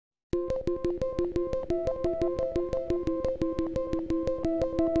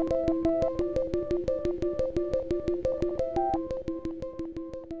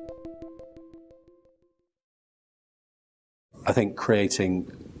I think creating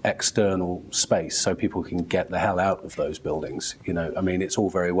external space so people can get the hell out of those buildings. You know, I mean, it's all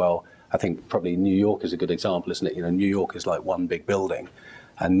very well. I think probably New York is a good example, isn't it? You know, New York is like one big building,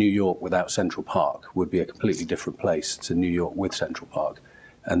 and New York without Central Park would be a completely different place to New York with Central Park.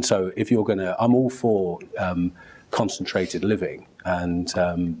 And so if you're going to, I'm all for concentrated living, and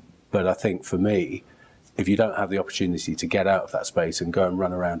but I think for me, if you don't have the opportunity to get out of that space and go and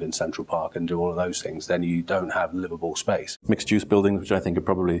run around in Central Park and do all of those things, then you don't have livable space. Mixed-use buildings, which I think are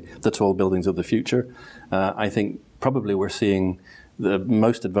probably the tall buildings of the future. I think probably we're seeing the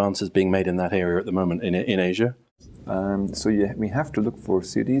most advances being made in that area at the moment in Asia. We have to look for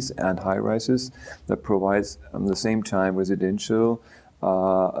cities and high-rises that provides at the same time residential,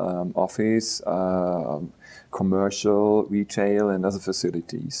 office, commercial, retail, and other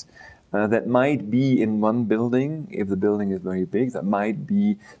facilities. That might be in one building, if the building is very big. That might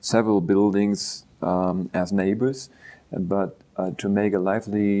be several buildings as neighbors. But to make a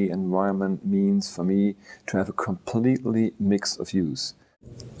lively environment means, for me, to have a completely mix of use.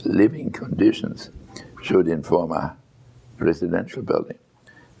 Living conditions should inform a residential building.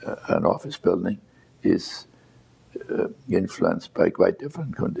 An office building is influenced by quite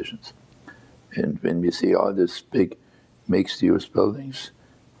different conditions. And when we see all these big mixed-use buildings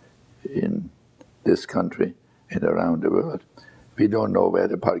in this country and around the world, we don't know where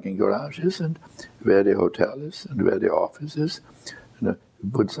the parking garage is and where the hotel is and where the office is. And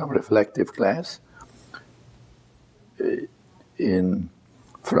put some reflective glass in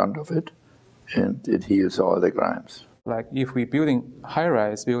front of it, and it heals all the crimes. Like if we're building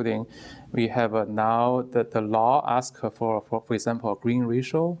high-rise building, we have now the law asks for example, a green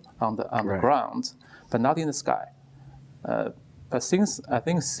ratio on the ground, but not in the sky. But since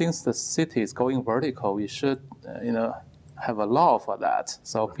the city is going vertical, we should have a law for that,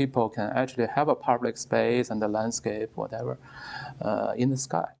 so people can actually have a public space and the landscape, whatever, in the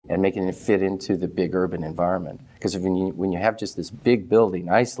sky. And making it fit into the big urban environment. Because when you have just this big building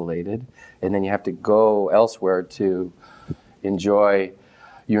isolated, and then you have to go elsewhere to enjoy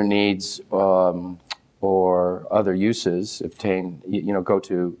your needs or other uses, obtain, go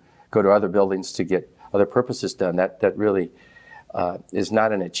to other buildings to get other purposes done, that really is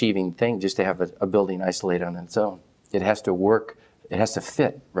not an achieving thing just to have a building isolated on its own. It has to work, it has to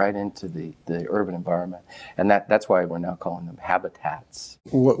fit right into the urban environment. And that's why we're now calling them habitats.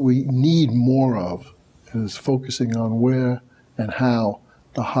 What we need more of is focusing on where and how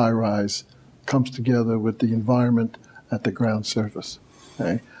the high-rise comes together with the environment at the ground surface.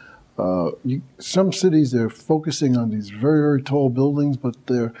 Okay? Some cities, they're focusing on these very, very tall buildings, but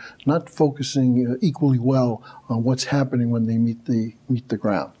they're not focusing equally well on what's happening when they meet the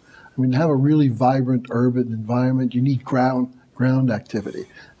ground. I mean, to have a really vibrant urban environment, you need ground activity,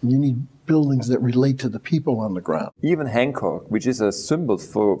 and you need buildings that relate to the people on the ground. Even Hancock, which is a symbol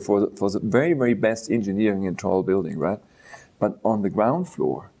for the very, very best engineering in tall building, right? But on the ground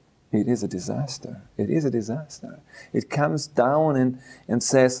floor, it is a disaster. It is a disaster. It comes down and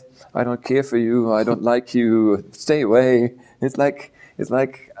says, I don't care for you, I don't like you, stay away. It's like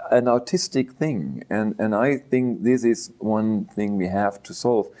an autistic thing. And I think this is one thing we have to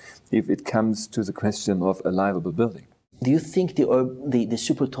solve if it comes to the question of a livable building. Do you think the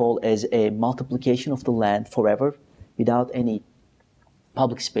super tall is a multiplication of the land forever without any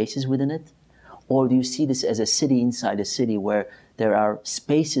public spaces within it? Or do you see this as a city inside a city where there are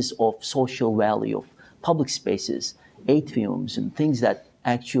spaces of social value, of public spaces, atriums, and things that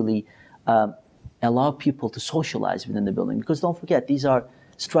actually allow people to socialize within the building? Because don't forget, these are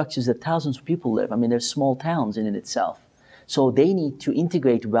structures that thousands of people live. I mean, they're small towns in itself. So they need to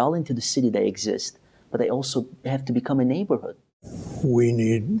integrate well into the city they exist, but they also have to become a neighborhood. We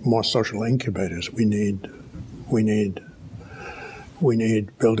need more social incubators. We need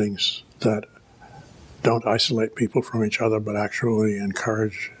buildings that don't isolate people from each other, but actually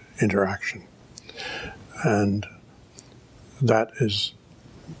encourage interaction. And that is,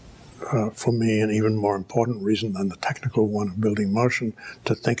 for me, an even more important reason than the technical one of building motion,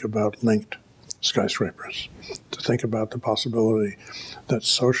 to think about linked skyscrapers, to think about the possibility that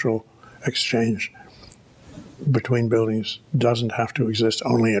social exchange between buildings doesn't have to exist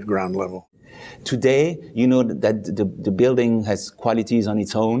only at ground level. Today, you know that the building has qualities on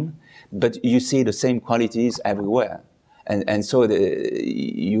its own, but you see the same qualities everywhere. And so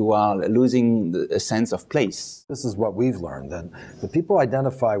you are losing a sense of place. This is what we've learned, that the people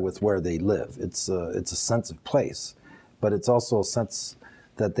identify with where they live. It's a sense of place, but it's also a sense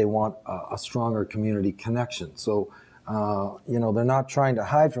that they want a stronger community connection. So, they're not trying to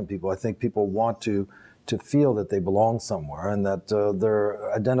hide from people. I think people want to feel that they belong somewhere and that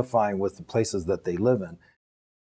they're identifying with the places that they live in.